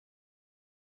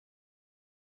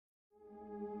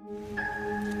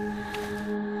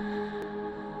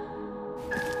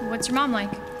What's your mom like?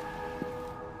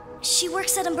 She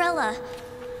works at Umbrella.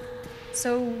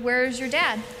 So where's your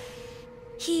dad?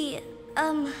 He's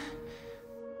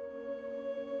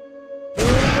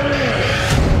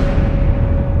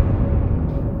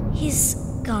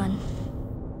gone.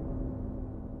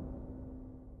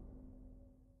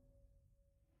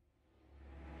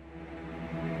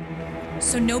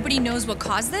 So nobody knows what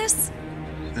caused this?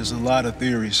 There's a lot of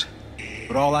theories,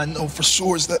 but all I know for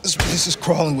sure is that this place is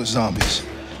crawling with zombies.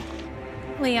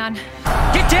 Leon.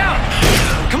 Get down!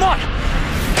 Come on!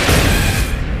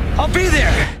 I'll be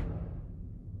there!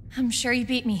 I'm sure you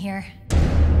beat me here.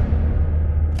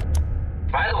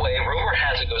 By the way, rumor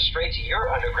has it goes straight to your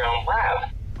underground lab.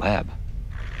 Lab?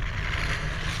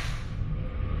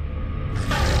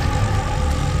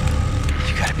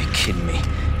 You gotta be kidding me.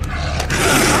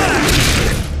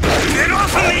 Get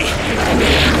off of me!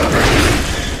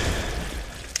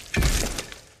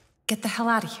 Get the hell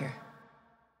out of here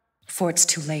before it's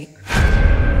too late.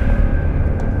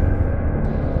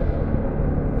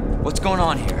 What's going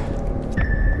on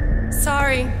here?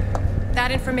 Sorry,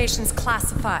 that information's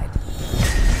classified.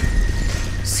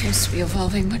 Seems to be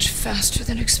evolving much faster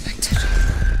than expected.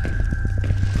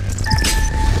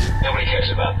 Nobody cares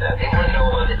about that. They want to know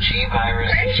about the G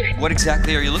virus. What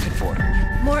exactly are you looking for?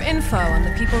 More info on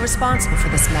the people responsible for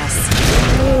this mess.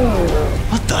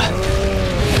 What the?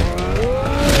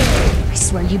 I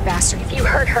swear, you bastard, if you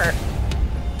hurt her.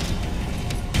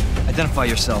 Identify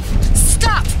yourself.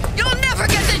 Stop! You'll never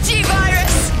get the G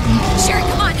virus! Sherry,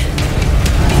 come on!